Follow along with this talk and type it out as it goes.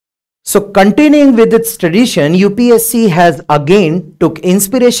So continuing with its tradition, UPSC has again took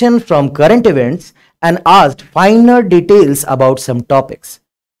inspiration from current events and asked finer details about some topics.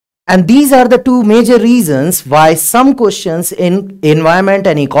 And these are the two major reasons why some questions in environment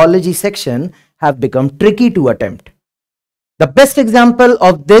and ecology section have become tricky to attempt. The best example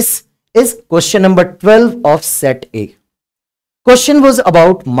of this is question number 12 of set A. Question was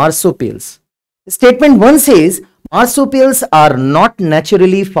about marsupials. Statement 1 says marsupials are not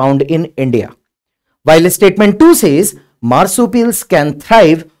naturally found in India, while statement 2 says marsupials can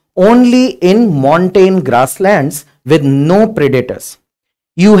thrive only in montane grasslands with no predators.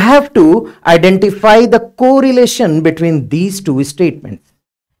 You have to identify the correlation between these two statements.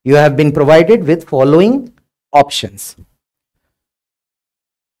 You have been provided with following options.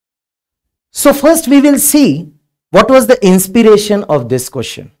 So first we will see what was the inspiration of this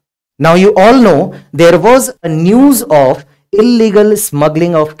question. Now you all know there was a news of illegal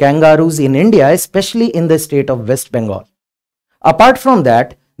smuggling of kangaroos in India, especially in the state of West Bengal. Apart from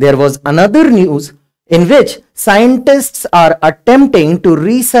that, there was another news in which scientists are attempting to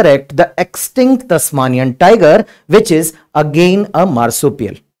resurrect the extinct Tasmanian tiger, which is again a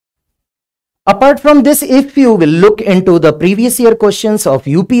marsupial. Apart from this, if you will look into the previous year questions of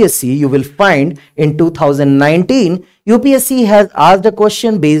UPSC, you will find in 2019, UPSC has asked a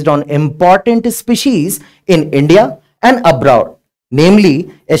question based on important species in India and abroad,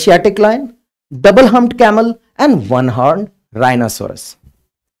 namely Asiatic lion, double-humped camel and one-horned rhinoceros.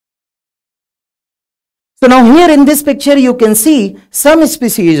 So now here in this picture, you can see some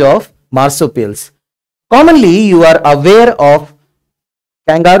species of marsupials. Commonly, you are aware of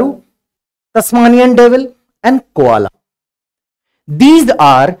kangaroo, Tasmanian devil and koala. These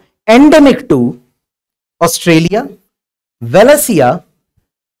are endemic to Australia, Wallacea,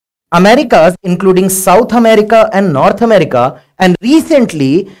 Americas including South America and North America, and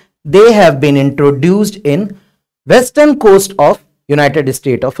recently they have been introduced in western coast of United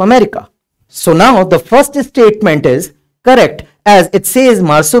States of America. So now the first statement is correct, as it says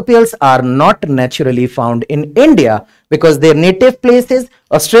marsupials are not naturally found in India because their native place is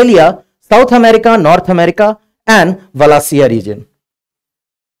Australia, South America, North America and Wallacea region.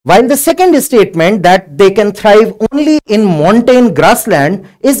 While the second statement that they can thrive only in montane grassland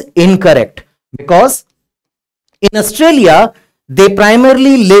is incorrect, because in Australia they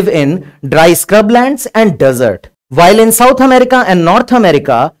primarily live in dry scrublands and desert, while in South America and North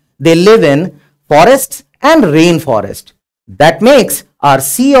America they live in forests and rainforest. That makes our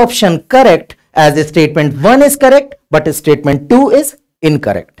C option correct, as statement 1 is correct but statement 2 is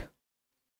incorrect.